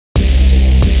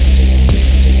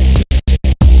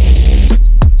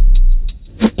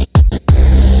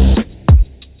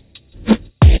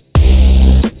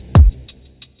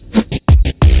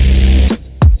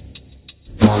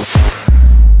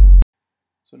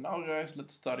now guys,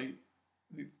 let's study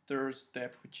the third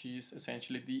step, which is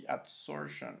essentially the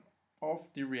adsorption of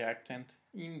the reactant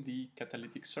in the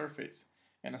catalytic surface.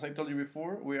 And as I told you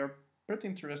before, we are pretty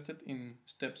interested in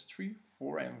steps 3,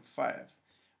 4, and 5.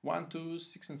 1, 2,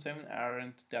 6, and 7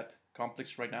 aren't that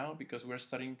complex right now because we're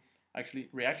studying actually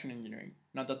reaction engineering,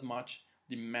 not that much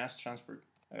the mass transfer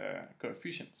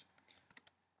coefficients.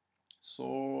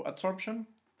 So adsorption,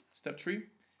 step 3,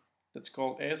 that's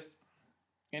called as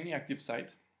any active site.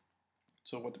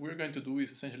 So what we're going to do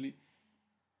is essentially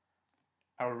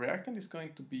our reactant is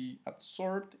going to be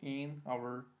adsorbed in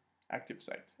our active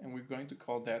site, and we're going to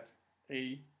call that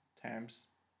A times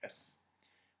S.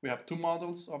 We have two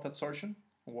models of adsorption.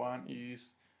 One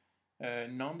is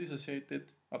non-dissociated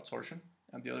absorption,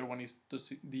 and the other one is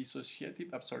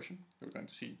dissociative absorption. We're going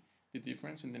to see the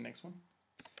difference in the next one.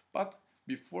 But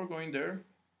before going there,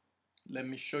 let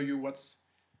me show you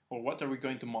what are we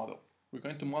going to model. We're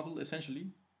going to model essentially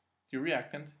the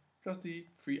reactant plus the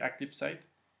free active site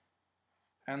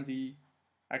and the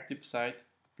active site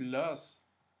plus,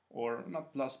 or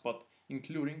not plus, but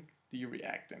including the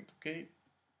reactant, okay?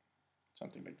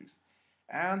 Something like this.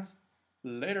 And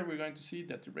later we're going to see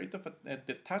that the rate of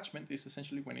detachment is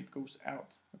essentially when it goes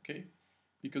out, okay?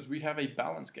 Because we have a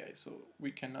balance, guys, so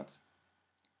we cannot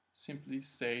simply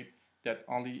say that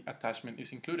only attachment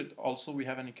is included. Also, we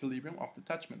have an equilibrium of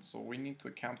detachment, so we need to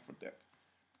account for that,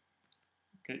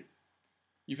 okay?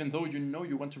 Even though you know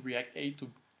you want to react A to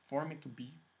form it to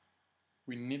B,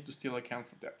 we need to still account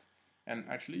for that. And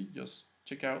actually, just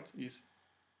check out is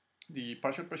the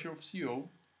partial pressure of CO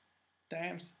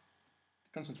times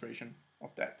the concentration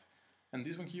of that. And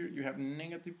this one here, you have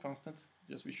negative constant,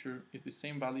 just be sure it's the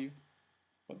same value,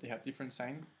 but they have different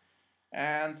sign.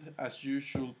 And as you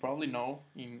should probably know,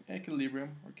 in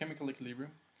equilibrium or chemical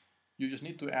equilibrium, you just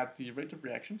need to add the rate of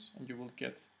reactions and you will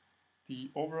get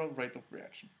the overall rate of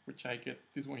reaction, which I get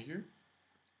this one here.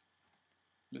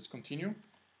 Let's continue.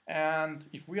 And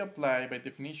if we apply by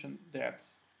definition that,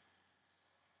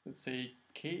 let's say,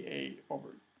 Ka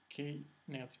over K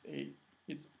negative A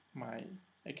is my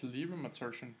equilibrium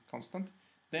adsorption constant,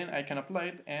 then I can apply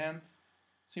it and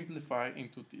simplify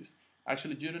into this.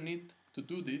 Actually, you don't need to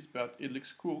do this, but it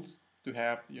looks cool to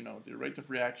have, you know, the rate of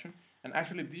reaction. And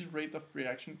actually, this rate of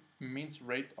reaction means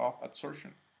rate of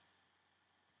adsorption,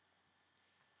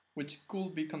 which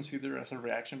could be considered as a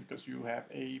reaction because you have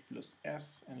A plus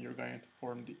S and you're going to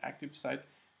form the active site,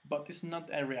 but it's not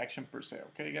a reaction per se,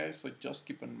 okay guys? So just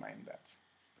keep in mind that.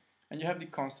 And you have the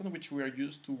constant, which we are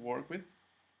used to work with,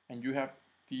 and you have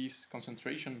these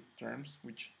concentration terms,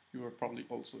 which you are probably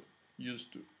also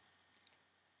used to.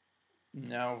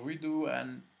 Now, if we do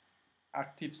an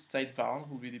active site balance,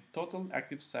 will be the total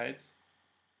active sites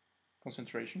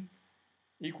concentration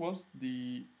equals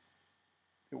the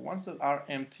ones that are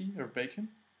empty or vacant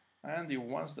and the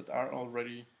ones that are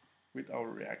already with our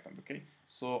reactant, okay?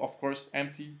 So of course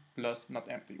empty plus not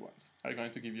empty ones are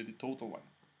going to give you the total one.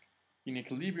 In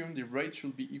equilibrium, the rate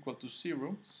should be equal to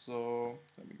 0, so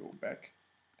let me go back.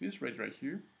 This rate right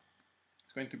here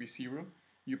is going to be 0.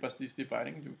 You pass this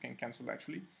dividing, you can cancel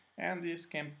actually, and this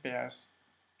can pass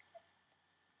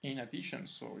in addition,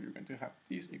 so you're going to have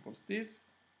this equals this.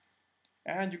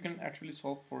 And you can actually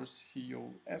solve for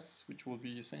COS, which will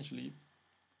be essentially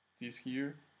this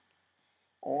here.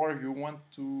 Or if you want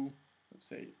to, let's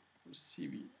say, for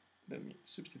CV, let me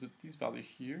substitute this value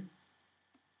here,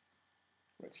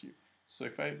 right here. So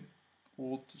if I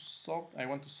want to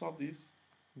solve this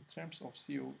in terms of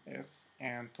COS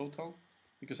and total,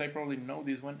 because I probably know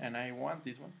this one and I want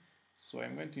this one, so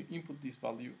I'm going to input this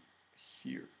value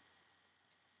here.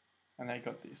 And I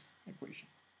got this equation.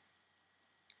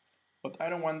 But I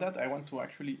don't want that, I want to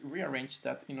actually rearrange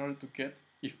that in order to get,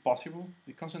 if possible,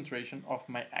 the concentration of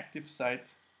my active site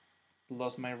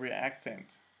plus my reactant.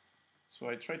 So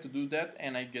I try to do that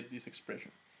and I get this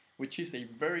expression, which is a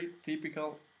very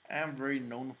typical and very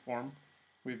known form.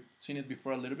 We've seen it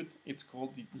before a little bit. It's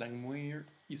called the Langmuir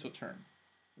Isotherm.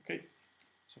 Okay,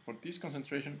 so for this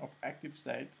concentration of active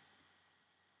site,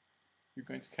 you're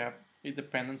going to have a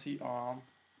dependency on,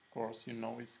 of course, you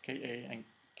know it's Ka and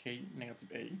K negative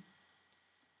A.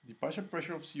 The partial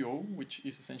pressure of CO, which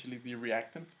is essentially the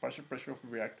reactant, partial pressure of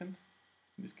reactant,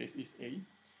 in this case is A,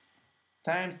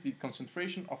 times the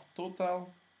concentration of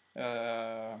total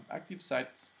active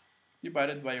sites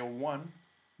divided by a 1.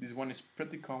 This one is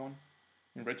pretty common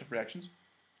in rate of reactions.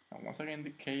 And once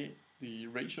again, the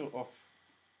ratio of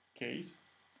K's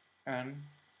and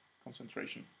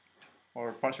concentration,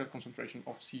 or partial concentration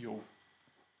of CO.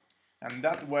 And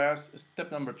that was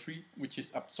step number 3, which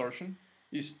is absorption.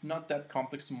 It's not that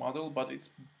complex to model, but it's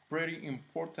pretty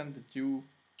important that you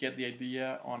get the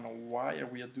idea on why are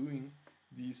we doing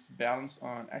this balance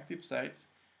on active sites,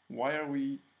 why are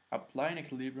we applying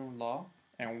equilibrium law,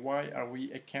 and why are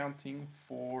we accounting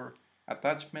for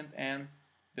attachment and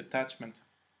detachment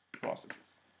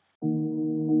processes.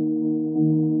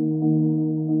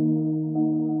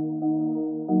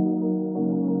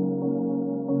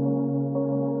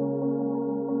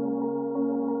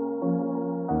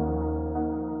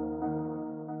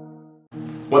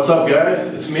 What's up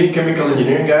guys, it's me, Chemical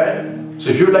Engineering Guy. So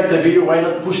if you like the video, why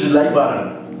not push the like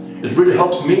button? It really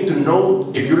helps me to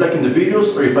know if you're liking the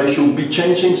videos or if I should be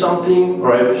changing something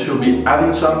or I should be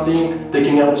adding something,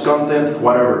 taking out content,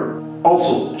 whatever.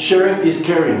 Also, sharing is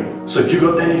caring. So if you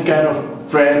got any kind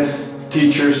of friends,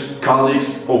 teachers,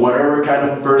 colleagues or whatever kind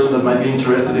of person that might be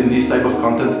interested in this type of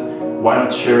content, why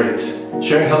not share it?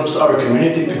 Sharing helps our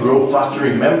community to grow faster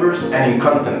in members and in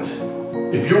content.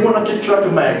 If you want to keep track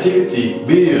of my activity,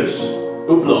 videos,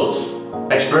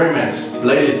 uploads, experiments,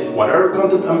 playlists, whatever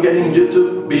content I'm getting on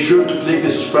YouTube, be sure to click the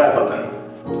subscribe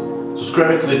button.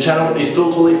 Subscribing to the channel is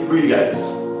totally free, guys.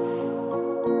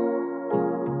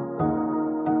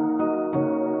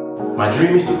 My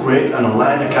dream is to create an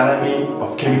online academy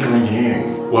of chemical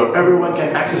engineering, where everyone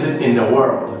can access it in the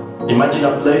world. Imagine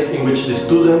a place in which the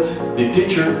student, the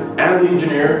teacher, and the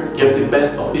engineer get the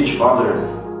best of each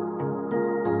other.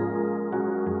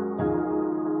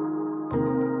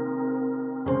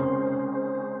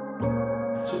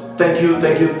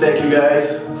 Thank you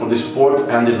guys for the support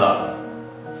and the love.